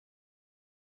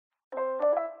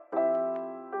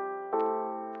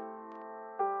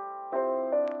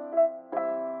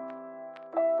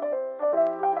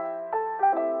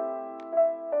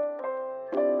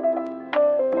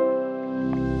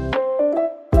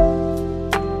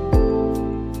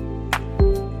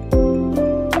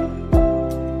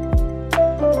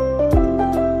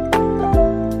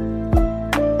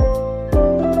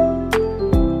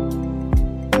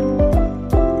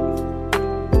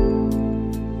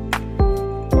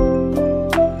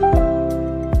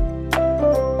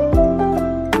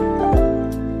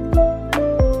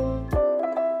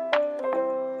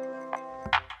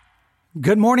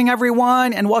Good morning,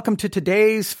 everyone, and welcome to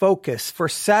today's focus for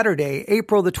Saturday,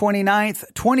 April the 29th,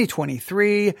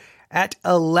 2023 at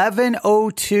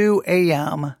 11:02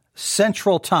 a.m.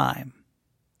 Central Time.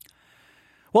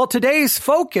 Well, today's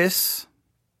focus,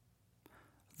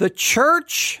 the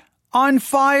church on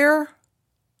fire.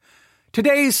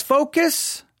 Today's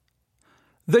focus,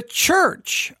 the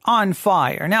church on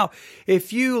fire. Now,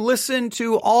 if you listen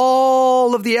to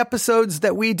all of the episodes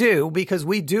that we do, because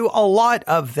we do a lot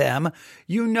of them,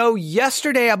 you know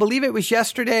yesterday, I believe it was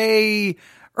yesterday,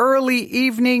 early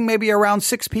evening, maybe around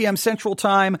 6 p.m. Central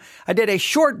Time, I did a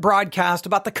short broadcast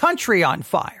about the country on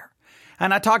fire.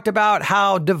 And I talked about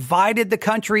how divided the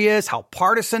country is, how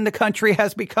partisan the country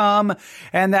has become,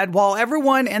 and that while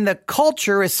everyone in the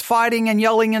culture is fighting and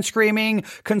yelling and screaming,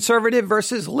 conservative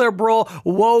versus liberal,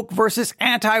 woke versus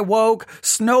anti-woke,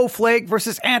 snowflake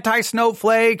versus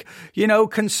anti-snowflake,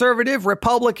 conservative,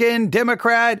 Republican,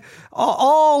 Democrat,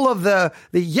 all of the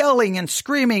yelling and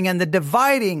screaming and the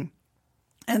dividing,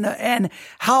 and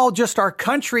how just our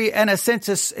country, in a sense,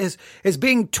 is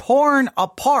being torn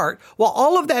apart. While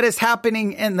all of that is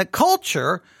happening in the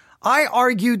culture, I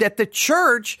argue that the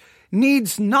church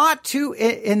needs not to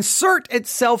insert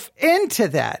itself into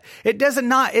that. It does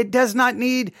not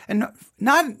need, and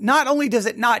not only does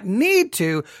it not need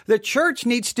to, the church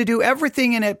needs to do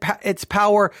everything in its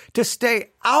power to stay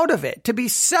out of it, to be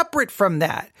separate from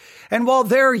that. And while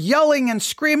they're yelling and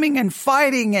screaming and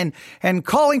fighting and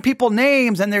calling people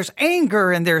names, and there's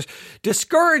anger and there's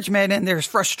discouragement and there's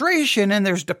frustration and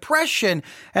there's depression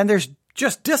and there's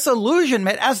just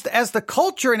disillusionment as the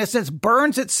culture, in a sense,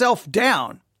 burns itself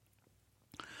down,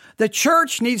 the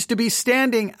church needs to be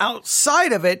standing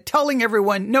outside of it, telling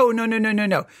everyone,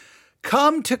 no.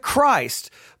 Come to Christ.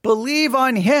 Believe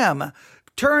on Him.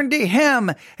 Turn to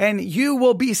Him and you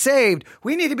will be saved.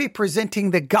 We need to be presenting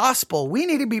the gospel. We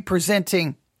need to be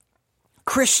presenting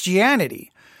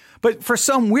Christianity. But for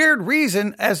some weird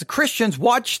reason, as Christians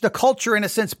watch the culture, in a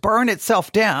sense, burn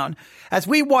itself down, as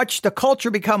we watch the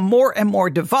culture become more and more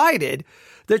divided,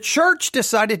 the church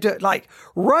decided to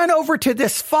run over to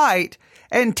this fight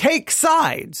and take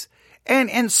sides and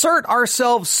insert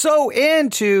ourselves so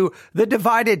into the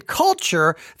divided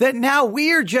culture that now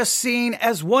we are just seen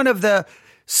as one of the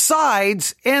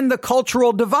sides in the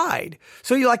cultural divide.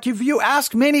 So if you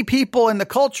ask many people in the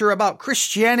culture about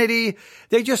Christianity,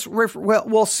 they just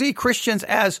will see Christians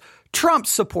as Trump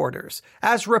supporters,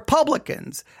 as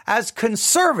Republicans, as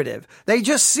conservative. They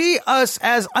just see us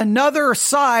as another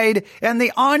side in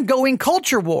the ongoing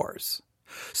culture wars.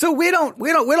 So we don't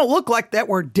look like that.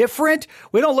 We're different.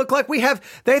 We don't look like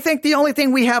they think the only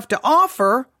thing we have to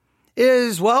offer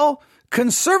is,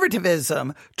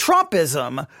 conservatism,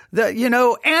 Trumpism,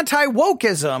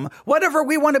 anti-wokeism, whatever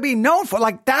we want to be known for.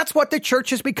 That's what the church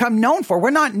has become known for.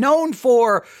 We're not known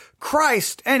for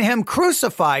Christ and Him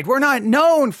crucified. We're not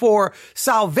known for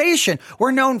salvation.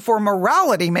 We're known for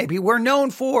morality, maybe. We're known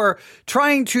for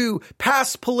trying to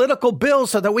pass political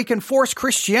bills so that we can force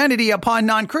Christianity upon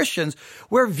non-Christians.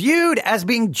 We're viewed as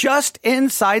being just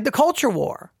inside the culture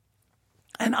war.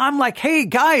 And I'm like, hey,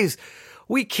 guys,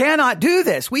 we cannot do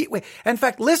this. We in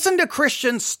fact, listen to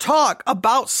Christians talk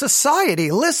about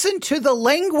society. Listen to the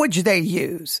language they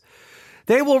use.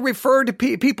 They will refer to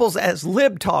peoples as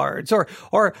libtards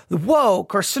or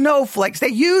woke or snowflakes. They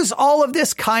use all of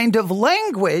this kind of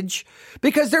language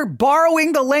because they're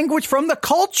borrowing the language from the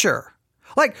culture.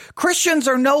 Christians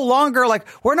are no longer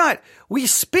we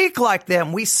speak like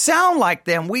them. We sound like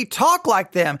them. We talk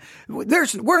like them.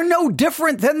 We're no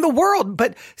different than the world.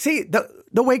 But see,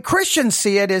 the way Christians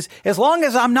see it is, as long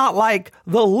as I'm not like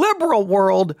the liberal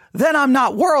world, then I'm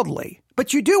not worldly.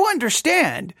 But you do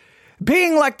understand,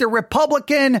 being like the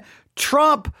Republican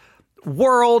Trump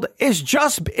world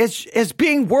is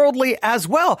being worldly as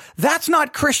well. That's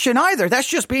not Christian either. That's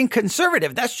just being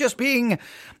conservative. That's just being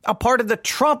a part of the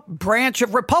Trump branch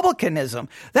of republicanism.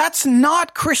 That's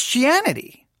not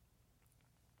Christianity.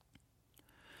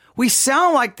 We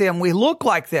sound like them. We look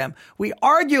like them. We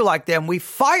argue like them. We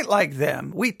fight like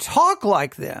them. We talk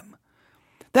like them.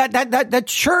 That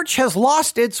church has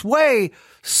lost its way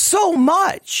so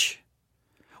much.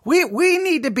 We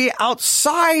need to be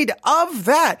outside of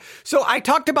that. So I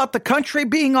talked about the country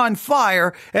being on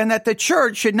fire and that the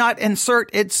church should not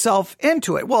insert itself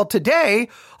into it. Well, today,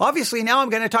 obviously now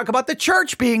I'm going to talk about the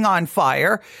church being on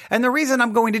fire. And the reason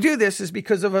I'm going to do this is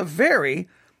because of a very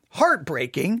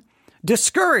heartbreaking,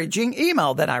 discouraging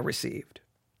email that I received.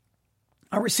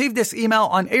 I received this email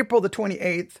on April the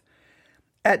 28th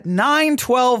at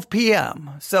 9:12 p.m.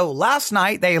 So last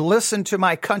night they listened to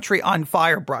my Country on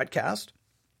Fire broadcast.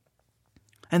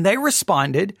 And they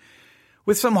responded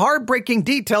with some heartbreaking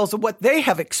details of what they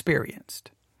have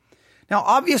experienced. Now,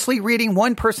 obviously, reading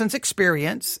one person's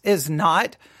experience is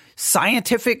not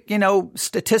scientific,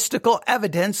 statistical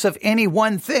evidence of any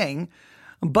one thing,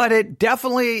 but it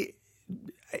definitely,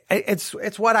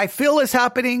 it's what I feel is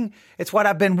happening. It's what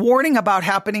I've been warning about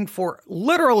happening for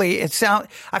literally,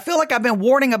 I feel like I've been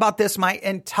warning about this my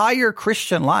entire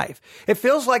Christian life. It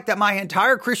feels like that my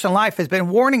entire Christian life has been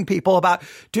warning people about,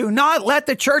 do not let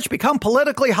the church become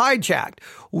politically hijacked.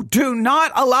 Do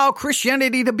not allow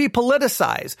Christianity to be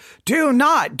politicized. Do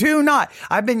not.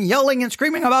 I've been yelling and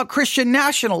screaming about Christian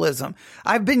nationalism.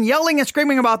 I've been yelling and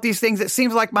screaming about these things. It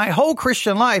seems like my whole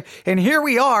Christian life. And here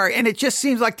we are. And it just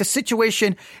seems like the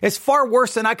situation is far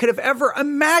worse than I could have ever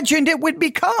imagined it would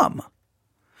become.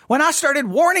 When I started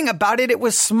warning about it, it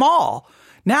was small.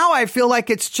 Now I feel like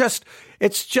it's just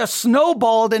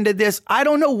snowballed into this. I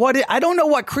don't know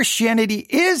what Christianity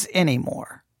is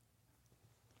anymore.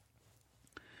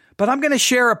 But I'm going to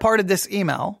share a part of this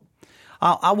email.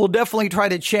 I will definitely try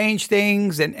to change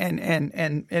things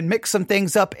and mix some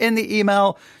things up in the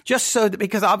email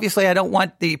because obviously I don't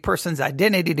want the person's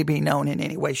identity to be known in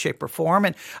any way, shape, or form.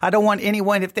 And I don't want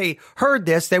anyone, if they heard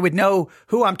this, they would know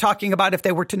who I'm talking about if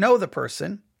they were to know the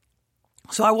person.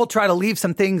 So I will try to leave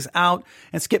some things out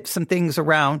and skip some things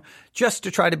around just to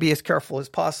try to be as careful as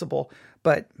possible.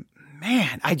 But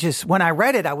man, when I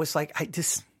read it, I was like,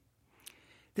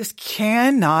 this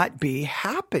cannot be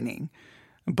happening.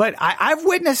 But I've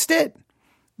witnessed it.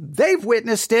 They've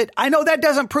witnessed it. I know that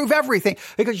doesn't prove everything,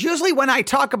 because usually when I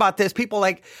talk about this, people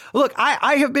look,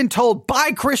 I have been told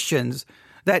by Christians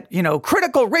that,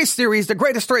 critical race theory is the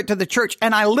greatest threat to the church.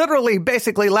 And I literally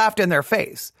basically laughed in their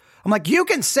face. I'm like, you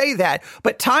can say that,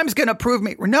 but time's going to prove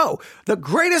me. No, the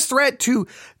greatest threat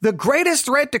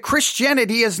to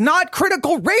Christianity is not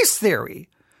critical race theory.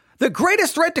 The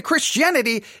greatest threat to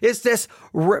Christianity is this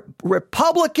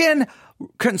Republican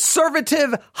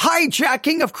conservative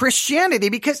hijacking of Christianity,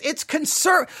 because it's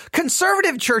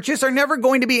conservative churches are never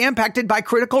going to be impacted by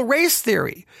critical race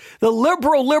theory. The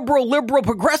liberal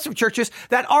progressive churches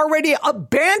that already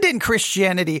abandon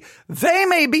Christianity, they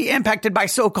may be impacted by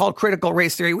so-called critical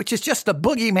race theory, which is just a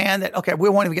boogeyman that, okay, we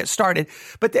won't even get started,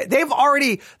 but they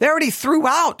already threw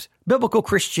out biblical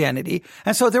Christianity.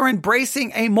 And so they're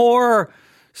embracing a more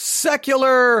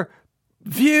secular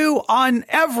view on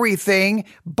everything,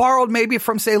 borrowed maybe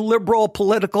from, say, liberal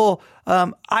political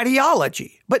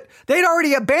ideology. But they'd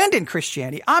already abandoned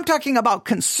Christianity. I'm talking about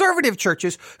conservative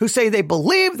churches who say they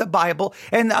believe the Bible,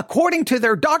 and according to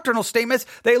their doctrinal statements,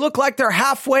 they look like they're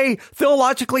halfway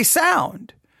theologically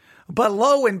sound. But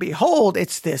lo and behold,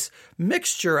 it's this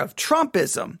mixture of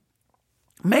Trumpism,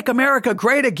 make America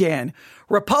great again,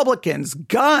 Republicans,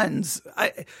 guns,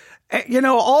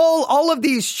 all of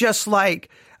these just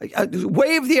like,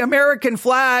 wave the American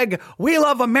flag, we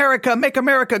love America, make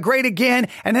America great again,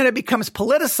 and then it becomes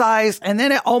politicized, and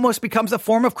then it almost becomes a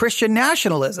form of Christian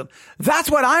nationalism. That's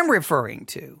what I'm referring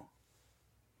to.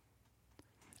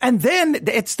 And then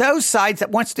it's those sides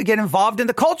that wants to get involved in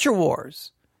the culture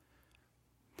wars.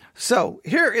 So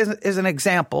here is an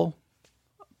example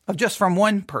of just from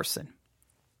one person.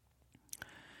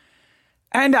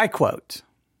 And I quote,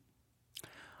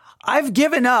 "I've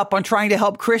given up on trying to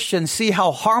help Christians see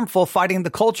how harmful fighting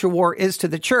the culture war is to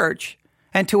the church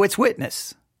and to its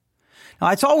witness." Now,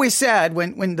 it's always said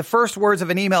when the first words of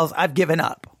an email is, "I've given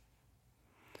up."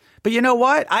 But you know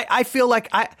what? I feel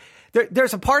like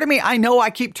there's a part of me, I know I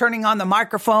keep turning on the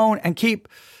microphone and keep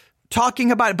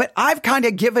talking about it, but I've kind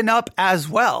of given up as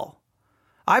well.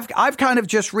 I've kind of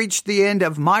just reached the end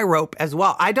of my rope as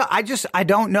well. I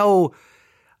don't know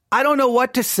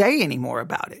what to say anymore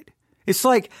about it. It's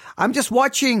like I'm just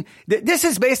watching. This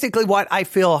is basically what I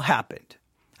feel happened.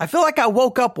 I feel like I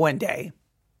woke up one day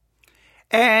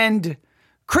and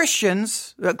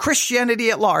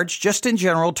Christianity at large, just in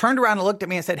general, turned around and looked at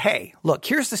me and said, "Hey, look,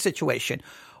 here's the situation.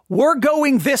 We're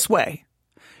going this way.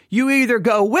 You either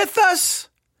go with us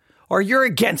or you're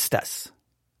against us.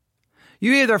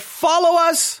 You either follow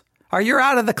us or you're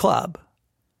out of the club."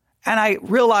 And I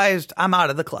realized I'm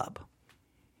out of the club.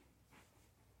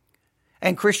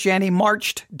 And Christianity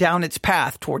marched down its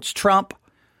path towards Trump,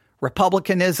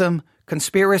 republicanism,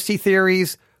 conspiracy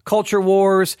theories, culture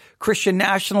wars, Christian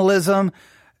nationalism,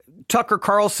 Tucker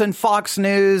Carlson, Fox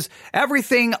News,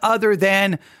 everything other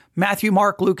than Matthew,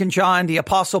 Mark, Luke, and John, the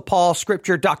Apostle Paul,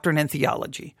 Scripture, doctrine, and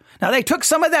theology. Now, they took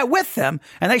some of that with them,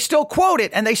 and they still quote it,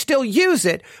 and they still use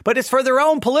it, but it's for their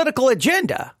own political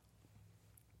agenda.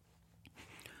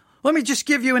 Let me just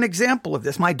give you an example of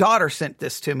this. My daughter sent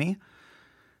this to me.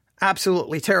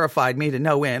 Absolutely terrified me to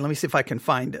no end. Let me see if I can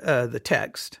find the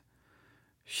text.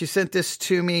 She sent this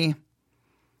to me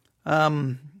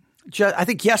I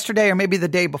think yesterday or maybe the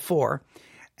day before.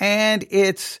 And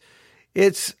it's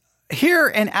here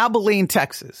in Abilene,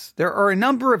 Texas. There are a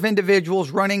number of individuals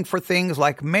running for things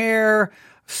like mayor,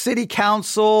 city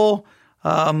council.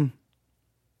 I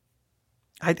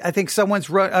think someone's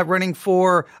running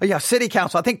for, city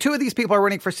council. I think two of these people are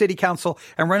running for city council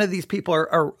and one of these people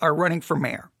are running for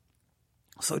mayor.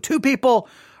 So two people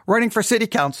running for city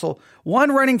council,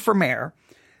 one running for mayor.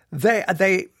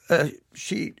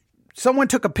 Someone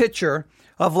took a picture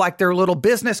of like their little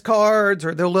business cards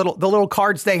or the little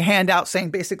cards they hand out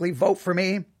saying basically vote for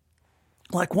me.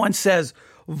 Like one says,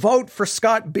 vote for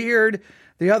Scott Beard.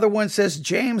 The other one says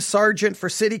James Sargent for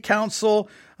city council.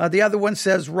 The other one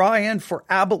says Ryan for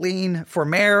Abilene for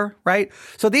mayor, right?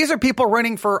 So these are people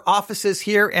running for offices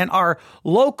here in our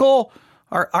local,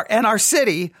 in our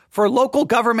city for local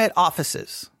government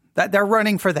offices. That they're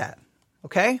running for that.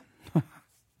 Okay?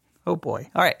 Oh boy.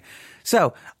 All right.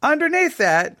 So underneath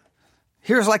that,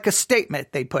 here's like a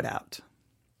statement they put out.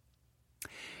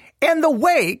 In the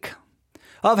wake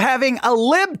of having a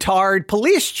libtard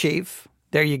police chief,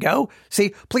 there you go.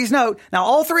 See, please note, now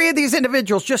all three of these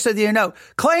individuals, just so you know,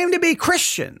 claim to be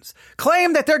Christians,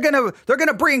 claim that they're going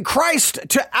to bring Christ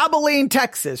to Abilene,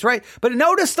 Texas, right? But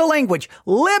notice the language,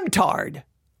 libtard.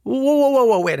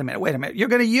 Whoa, wait a minute. You're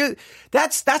going to use,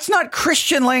 that's not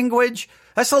Christian language.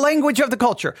 That's the language of the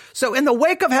culture. So in the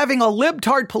wake of having a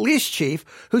libtard police chief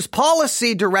whose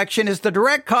policy direction is the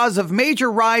direct cause of major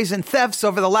rise in thefts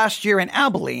over the last year in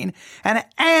Abilene,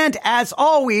 and as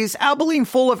always, Abilene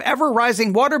full of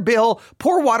ever-rising water bill,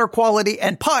 poor water quality,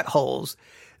 and potholes,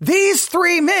 these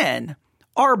three men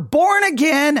are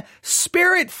born-again,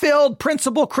 spirit-filled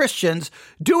principled Christians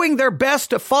doing their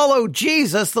best to follow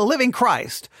Jesus, the living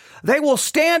Christ. They will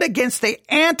stand against the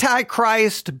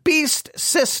Antichrist beast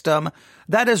system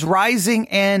that is rising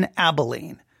in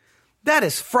Abilene. That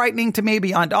is frightening to me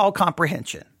beyond all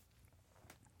comprehension.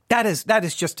 That is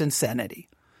just insanity.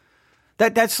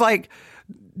 That's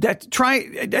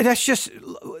just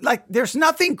like, there's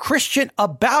nothing Christian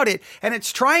about it. And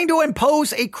it's trying to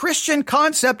impose a Christian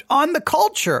concept on the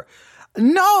culture.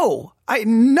 No, I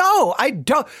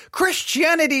don't.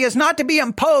 Christianity is not to be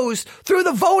imposed through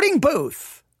the voting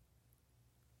booth.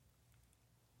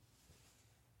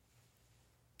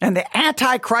 And the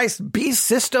Antichrist beast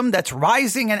system that's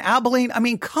rising in Abilene. I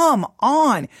mean, come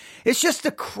on. It's just the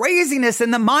craziness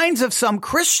in the minds of some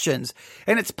Christians,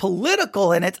 and it's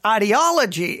political and it's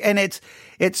ideology and it's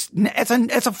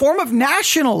a form of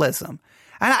nationalism.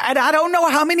 And I don't know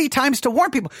how many times to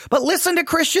warn people, but listen to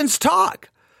Christians talk.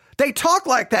 They talk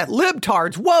like that.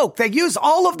 Libtards, woke. They use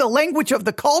all of the language of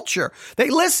the culture.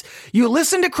 You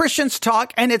listen to Christians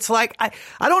talk, and it's like, I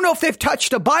don't know if they've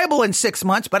touched a Bible in 6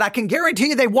 months, but I can guarantee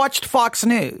you they watched Fox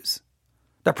News.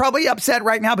 They're probably upset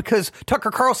right now because Tucker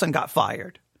Carlson got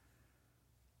fired.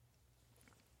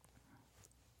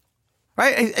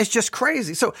 Right? It's just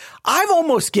crazy. So I've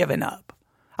almost given up.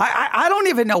 I don't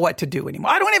even know what to do anymore.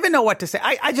 I don't even know what to say.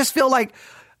 I just feel like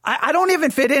I don't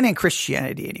even fit in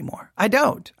Christianity anymore. I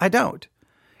don't.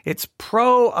 It's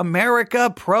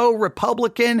pro-America,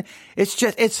 pro-Republican.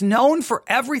 It's known for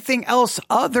everything else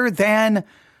other than,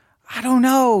 I don't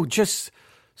know, just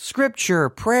scripture,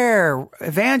 prayer,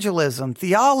 evangelism,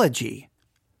 theology.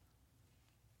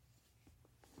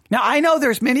 Now, I know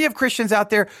there's many of Christians out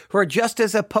there who are just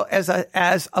as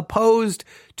opposed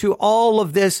to all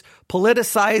of this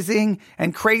politicizing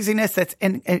and craziness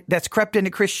that's crept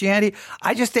into Christianity.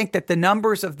 I just think that the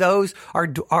numbers of those are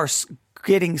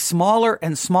getting smaller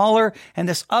and smaller. And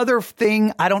this other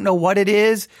thing, I don't know what it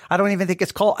is. I don't even think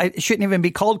it shouldn't even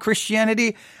be called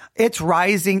Christianity. It's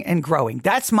rising and growing.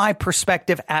 That's my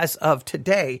perspective as of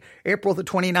today, April the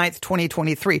 29th,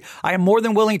 2023. I am more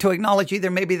than willing to acknowledge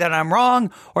either maybe that I'm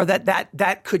wrong or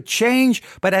that could change.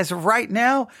 But as of right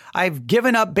now, I've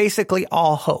given up basically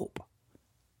all hope.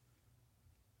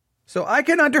 So I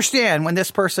can understand when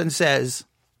this person says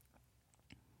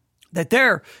that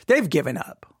they've given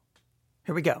up.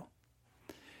 Here we go.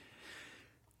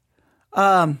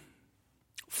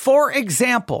 For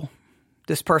example,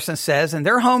 this person says in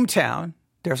their hometown,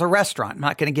 there's a restaurant. I'm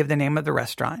not going to give the name of the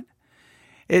restaurant.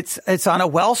 It's on a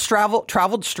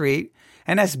well-traveled street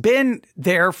and has been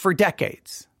there for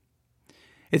decades.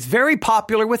 It's very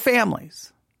popular with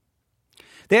families.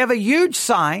 They have a huge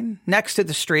sign next to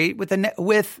the street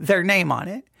with their name on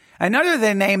it. And under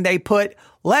their name, they put,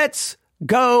 "Let's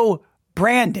go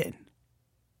Brandon."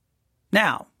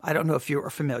 Now, I don't know if you are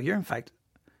familiar. In fact,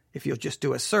 if you'll just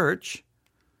do a search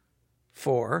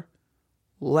for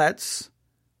 "Let's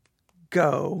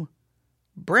go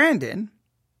Brandon."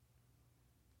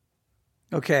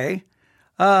 Okay.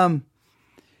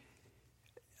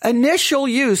 initial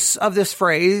use of this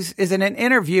phrase is in an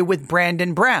interview with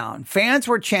Brandon Brown. Fans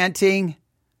were chanting,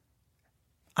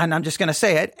 and I'm just going to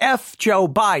say it, F Joe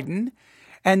Biden.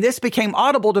 And this became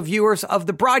audible to viewers of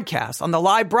the broadcast. On the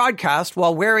live broadcast,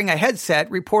 while wearing a headset,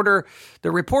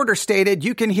 the reporter stated,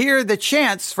 "You can hear the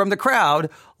chants from the crowd,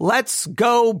 'Let's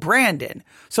go Brandon.'"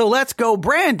 So "Let's go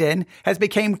Brandon" has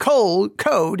become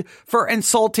code for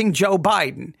insulting Joe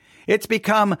Biden. It's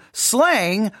become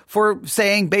slang for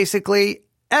saying basically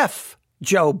F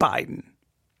Joe Biden.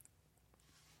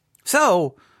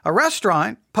 So a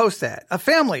restaurant posts that. A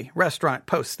family restaurant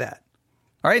posts that.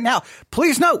 All right. Now,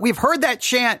 please note, we've heard that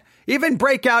chant even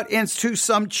break out into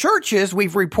some churches.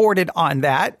 We've reported on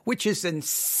that, which is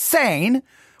insane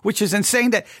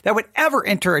that would ever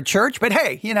enter a church. But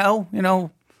hey,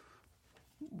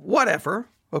 whatever.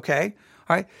 Okay.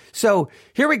 All right. So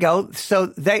here we go.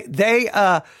 So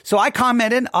so I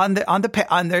commented on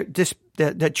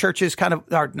the church's kind of,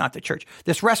 or not the church,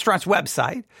 this restaurant's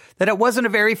website, that it wasn't a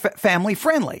very family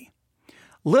friendly.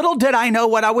 Little did I know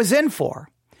what I was in for.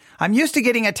 I'm used to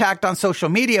getting attacked on social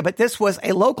media, but this was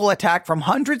a local attack from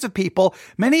hundreds of people.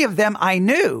 Many of them I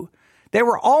knew. They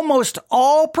were almost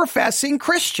all professing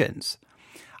Christians.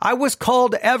 I was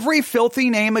called every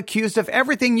filthy name, accused of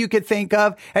everything you could think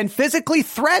of, and physically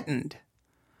threatened.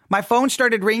 My phone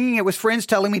started ringing. It was friends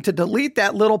telling me to delete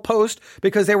that little post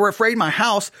because they were afraid my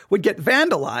house would get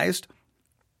vandalized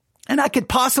and I could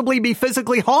possibly be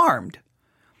physically harmed.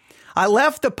 I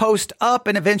left the post up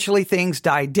and eventually things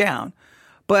died down.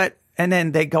 And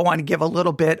then they go on to give a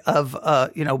little bit of,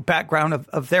 background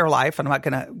of their life. And I'm not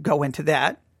going to go into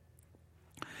that.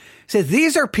 It says,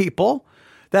 these are people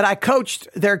that I coached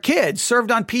their kids,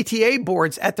 served on PTA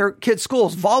boards at their kids'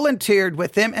 schools, volunteered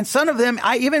with them. And some of them,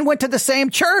 I even went to the same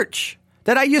church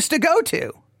that I used to go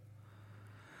to.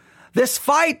 This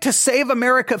fight to save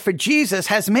America for Jesus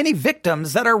has many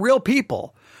victims that are real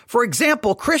people. For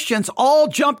example, Christians all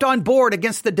jumped on board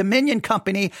against the Dominion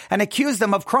company and accused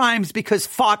them of crimes because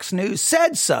Fox News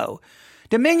said so.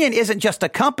 Dominion isn't just a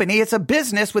company, it's a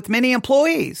business with many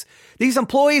employees. These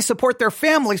employees support their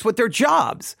families with their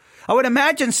jobs. I would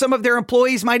imagine some of their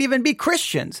employees might even be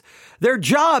Christians. Their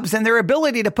jobs and their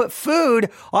ability to put food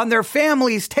on their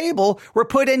family's table were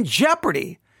put in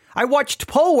jeopardy. I watched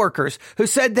poll workers who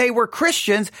said they were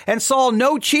Christians and saw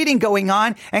no cheating going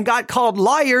on and got called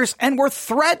liars and were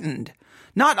threatened.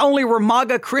 Not only were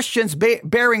MAGA Christians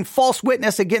bearing false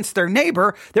witness against their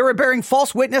neighbor, they were bearing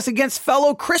false witness against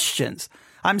fellow Christians.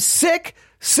 I'm sick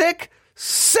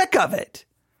of it.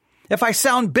 If I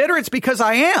sound bitter, it's because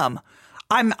I am.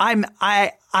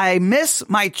 I miss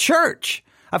my church.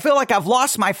 I feel like I've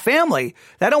lost my family.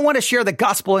 They don't want to share the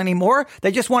gospel anymore.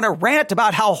 They just want to rant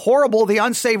about how horrible the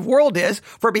unsaved world is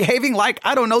for behaving like,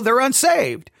 they're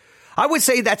unsaved. I would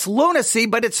say that's lunacy,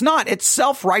 but it's not. It's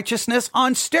self-righteousness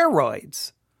on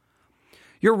steroids.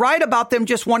 You're right about them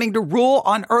just wanting to rule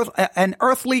on an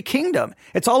earthly kingdom.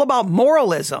 It's all about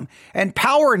moralism and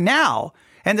power now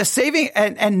and the saving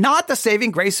and not the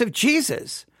saving grace of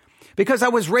Jesus. Because I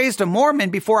was raised a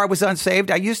Mormon before I was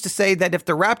unsaved, I used to say that if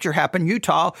the rapture happened,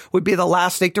 Utah would be the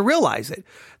last state to realize it.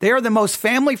 They are the most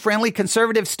family-friendly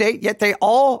conservative state, yet they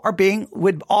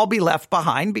would all be left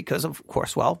behind because of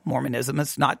course, Mormonism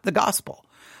is not the gospel.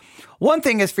 One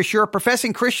thing is for sure,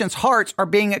 professing Christians' hearts are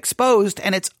being exposed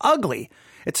and it's ugly.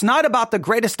 It's not about the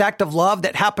greatest act of love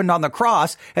that happened on the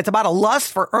cross. It's about a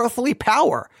lust for earthly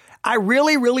power. I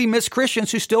really, really miss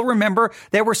Christians who still remember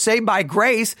they were saved by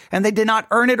grace and they did not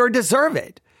earn it or deserve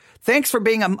it. Thanks for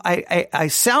being a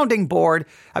sounding board.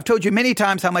 I've told you many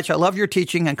times how much I love your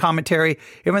teaching and commentary,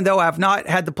 even though I've not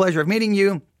had the pleasure of meeting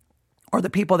you or the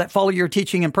people that follow your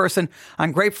teaching in person.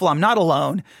 I'm grateful I'm not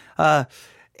alone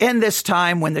in this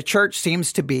time when the church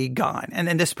seems to be gone. And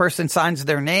then this person signs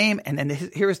their name. And then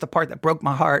here's the part that broke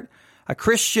my heart. A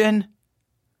Christian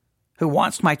who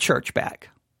wants my church back.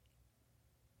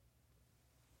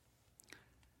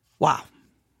 Wow.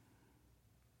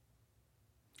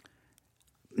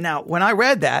 Now, when I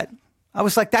read that, I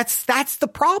was like, that's the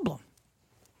problem.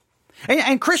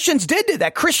 And Christians did do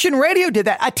that. Christian radio did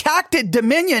that. Attacked the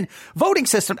Dominion voting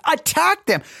system. Attacked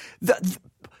them.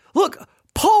 Look,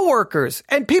 poll workers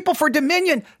and people for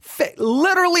Dominion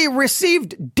literally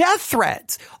received death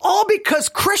threats. All because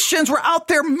Christians were out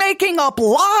there making up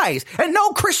lies. And no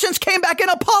Christians came back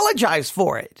and apologized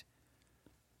for it.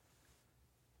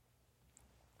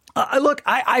 Look,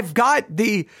 I've got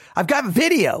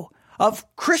video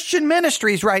of Christian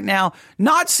ministries right now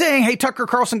not saying, hey, Tucker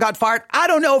Carlson got fired. I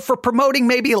don't know, for promoting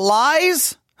maybe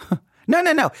lies.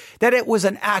 No. That it was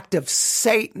an act of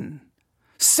Satan.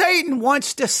 Satan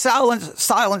wants to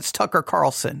silence Tucker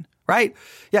Carlson. right?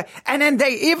 Yeah. And then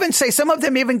they even say, some of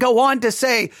them even go on to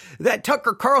say that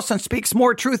Tucker Carlson speaks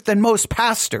more truth than most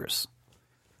pastors.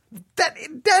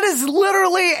 That is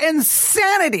literally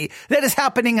insanity that is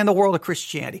happening in the world of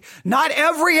Christianity. Not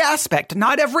every aspect,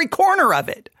 not every corner of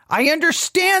it. I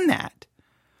understand that.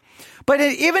 But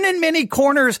even in many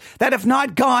corners that have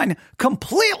not gone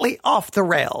completely off the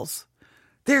rails,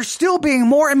 they're still being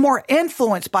more and more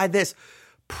influenced by this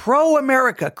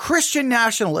pro-America, Christian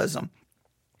nationalism,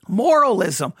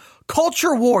 moralism,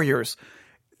 culture warriors.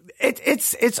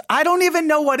 I don't even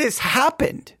know what has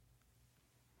happened.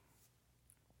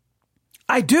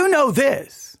 I do know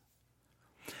this.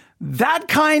 That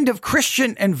kind of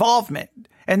Christian involvement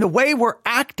and the way we're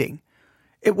acting,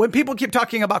 when people keep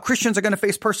talking about Christians are going to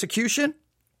face persecution,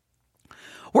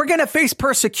 we're going to face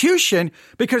persecution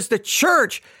because the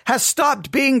church has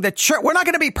stopped being the church. We're not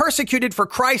going to be persecuted for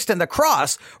Christ and the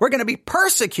cross. We're going to be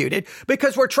persecuted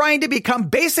because we're trying to become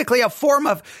basically a form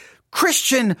of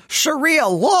Christian Sharia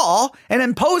law and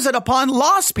impose it upon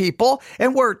lost people.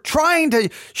 And we're trying to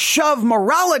shove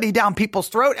morality down people's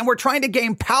throat, and we're trying to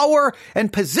gain power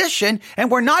and position,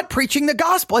 and we're not preaching the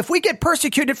gospel. If we get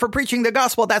persecuted for preaching the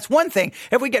gospel, that's one thing.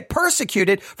 If we get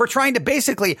persecuted for trying to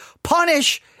basically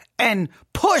punish and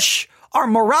push our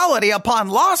morality upon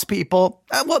lost people,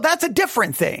 well, that's a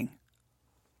different thing.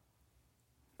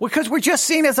 Because we're just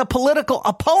seen as a political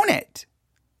opponent.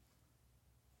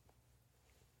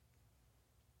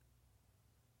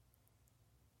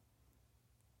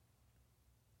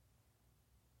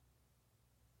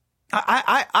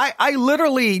 I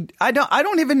literally, I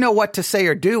don't even know what to say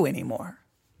or do anymore.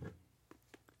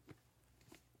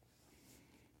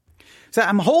 So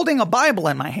I'm holding a Bible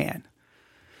in my hand,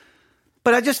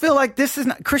 but I just feel like this is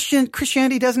not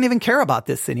Christianity doesn't even care about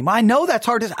this anymore. I know that's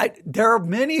hard there are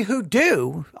many who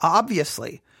do,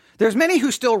 obviously. There's many who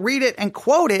still read it and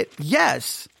quote it.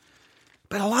 Yes.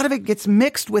 But a lot of it gets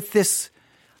mixed with this.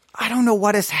 I don't know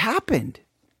what has happened.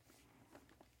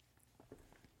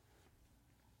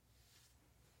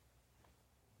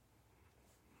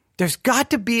 There's got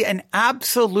to be an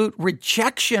absolute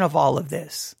rejection of all of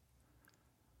this.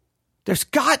 There's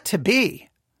got to be.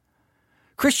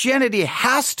 Christianity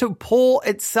has to pull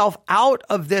itself out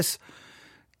of this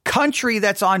country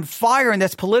that's on fire and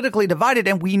that's politically divided.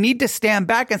 And we need to stand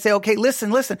back and say, okay,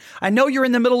 listen. I know you're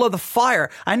in the middle of the fire.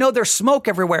 I know there's smoke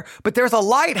everywhere, but there's a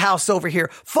lighthouse over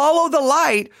here. Follow the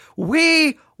light.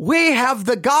 We have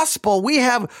the gospel. We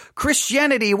have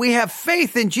Christianity. We have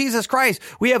faith in Jesus Christ.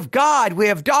 We have God. We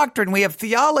have doctrine. We have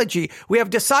theology. We have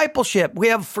discipleship. We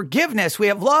have forgiveness. We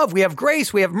have love. We have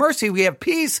grace. We have mercy. We have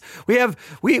peace. We have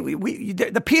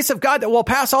the peace of God that will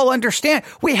pass all understand.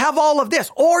 We have all of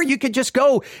this. Or you could just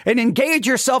go and engage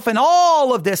yourself in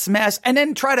all of this mess and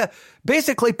then try to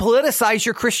basically politicize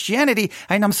your Christianity.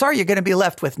 And I'm sorry, you're going to be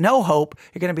left with no hope.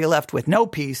 You're going to be left with no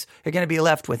peace. You're going to be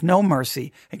left with no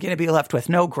mercy. You're going to be left with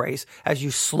no grace as you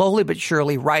slowly but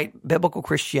surely write biblical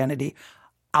Christianity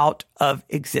out of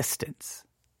existence.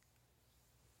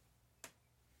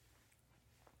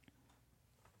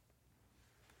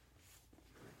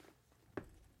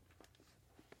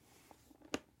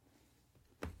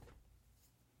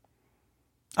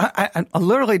 I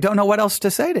literally don't know what else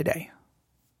to say today.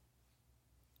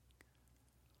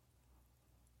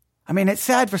 I mean, it's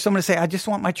sad for someone to say, I just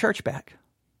want my church back.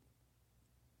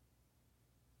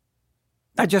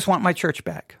 I just want my church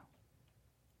back.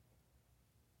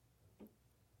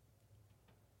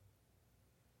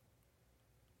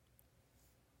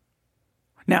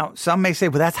 Now, some may say,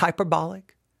 well, that's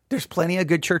hyperbolic. There's plenty of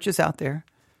good churches out there.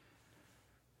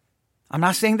 I'm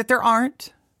not saying that there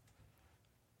aren't.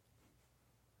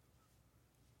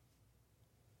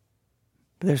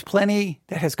 But there's plenty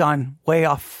that has gone way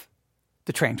off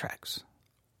the train tracks.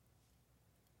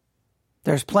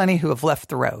 There's plenty who have left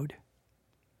the road.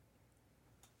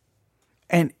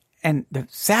 And the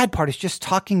sad part is just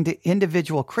talking to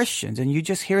individual Christians, and you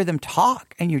just hear them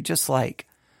talk, and you're just like,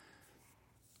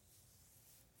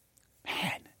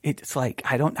 man, it's like,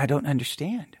 I don't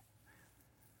understand.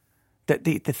 That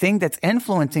the thing that's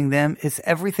influencing them is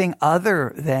everything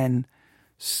other than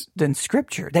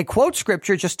Scripture. They quote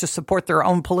Scripture just to support their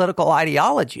own political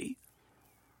ideology.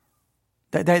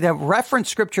 They reference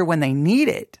Scripture when they need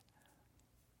it.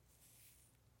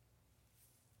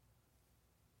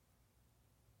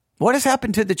 What has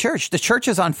happened to the church? The church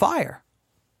is on fire.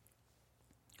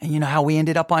 And you know how we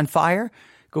ended up on fire?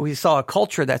 Because we saw a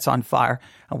culture that's on fire,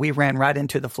 and we ran right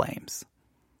into the flames.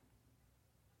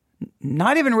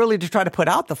 Not even really to try to put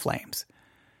out the flames.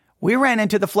 We ran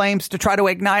into the flames to try to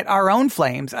ignite our own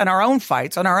flames and our own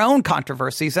fights and our own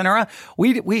controversies and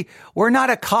we're not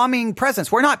a calming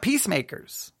presence. We're not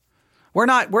peacemakers. We're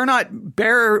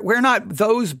not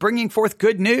those bringing forth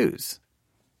good news.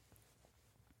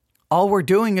 All we're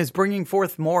doing is bringing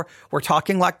forth more. We're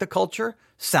talking like the culture,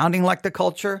 sounding like the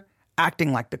culture,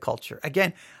 acting like the culture.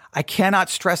 Again, I cannot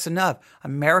stress enough.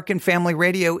 American Family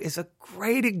Radio is a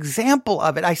great example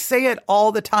of it. I say it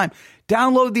all the time.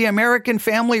 Download the American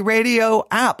Family Radio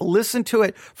app. Listen to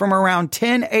it from around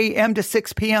 10 a.m. to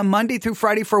 6 p.m. Monday through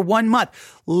Friday for 1 month.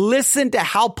 Listen to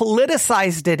how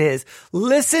politicized it is.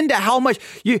 Listen to how much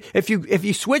if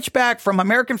you switch back from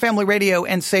American Family Radio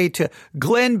and say to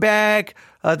Glenn Beck,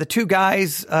 the two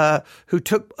guys who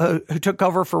took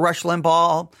over for Rush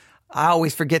Limbaugh, I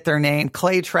always forget their name,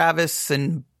 Clay Travis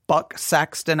and Buck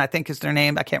Saxton, I think is their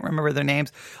name. I can't remember their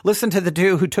names. Listen to the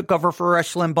dude who took over for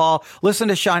Rush Limbaugh. Listen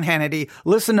to Sean Hannity.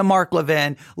 Listen to Mark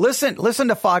Levin. Listen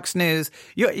to Fox News.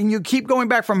 You keep going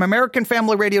back from American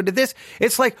Family Radio to this.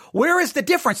 It's like, where is the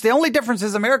difference? The only difference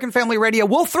is American Family Radio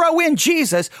will throw in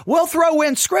Jesus, will throw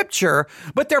in scripture,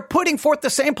 but they're putting forth the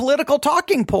same political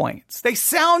talking points. They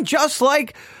sound just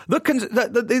like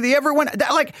the everyone.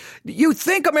 Like, you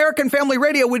think American Family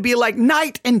Radio would be like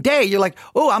night and day. You're like,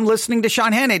 oh, I'm listening to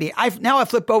Sean Hannity. I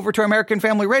flip over to American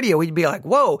Family Radio. We'd be like,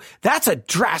 whoa, that's a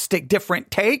drastic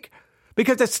different take,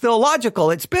 because it's still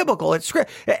logical. It's biblical. It's script.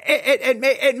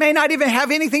 It may not even have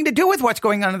anything to do with what's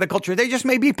going on in the culture. They just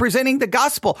may be presenting the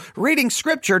gospel, reading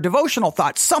scripture, devotional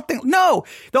thoughts, something. No,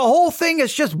 the whole thing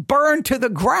is just burned to the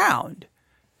ground.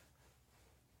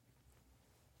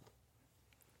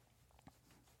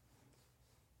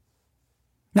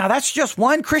 Now, that's just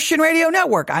one Christian radio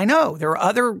network. I know there are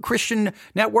other Christian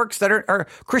networks that are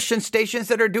Christian stations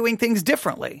that are doing things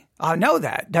differently. I know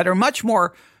that are much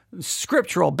more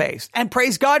scriptural based, and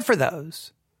praise God for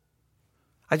those.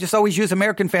 I just always use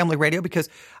American Family Radio because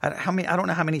I don't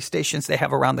know how many stations they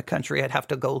have around the country. I'd have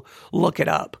to go look it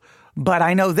up, but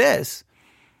I know this.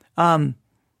 That's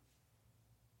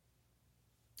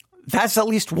at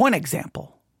least one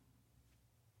example.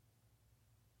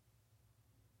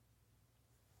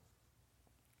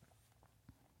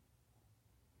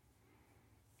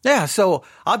 Yeah, so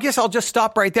I guess I'll just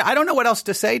stop right there. I don't know what else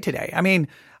to say today. I mean,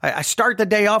 I start the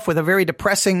day off with a very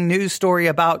depressing news story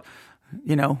about,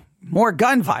 more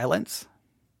gun violence.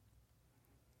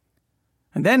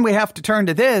 And then we have to turn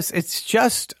to this. It's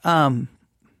just,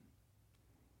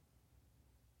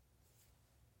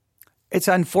 it's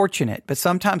unfortunate, but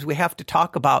sometimes we have to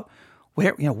talk about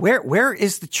where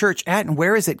is the church at and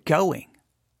where is it going?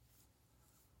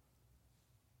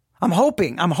 I'm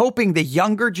hoping the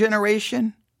younger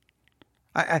generation,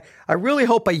 I really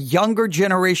hope a younger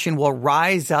generation will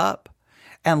rise up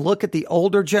and look at the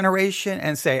older generation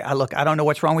and say, look, I don't know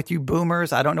what's wrong with you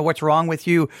boomers. I don't know what's wrong with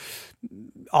you.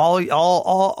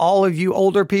 All of you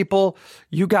older people,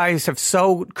 you guys have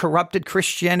so corrupted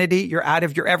Christianity. You're out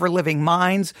of your ever living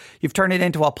minds. You've turned it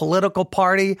into a political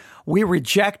party. We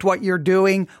reject what you're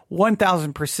doing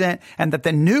 1000%, and that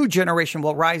the new generation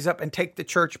will rise up and take the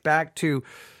church back to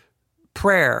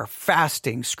prayer,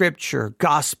 fasting, scripture,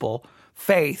 gospel,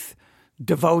 faith,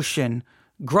 devotion,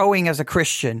 growing as a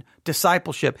Christian,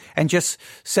 discipleship, and just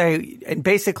say, and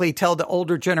basically tell the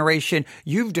older generation,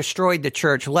 you've destroyed the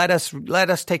church. Let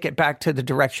us take it back to the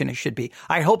direction it should be.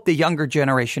 I hope the younger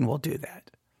generation will do that.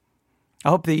 I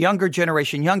hope the younger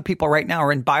generation, young people right now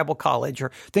are in Bible college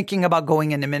or thinking about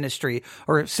going into ministry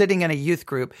or sitting in a youth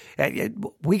group.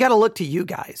 We got to look to you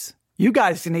guys. You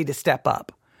guys need to step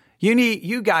up.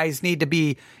 You guys need to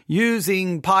be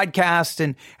using podcasts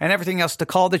and everything else to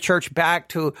call the church back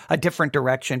to a different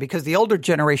direction, because the older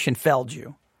generation failed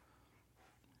you.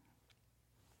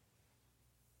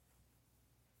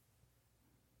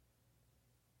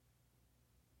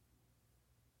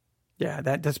 Yeah,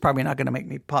 that's probably not going to make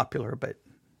me popular, but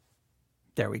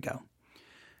there we go.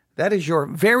 That is your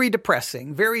very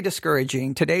depressing, very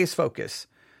discouraging today's focus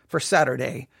for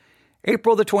Saturday,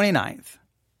 April the 29th.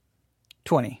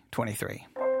 2023.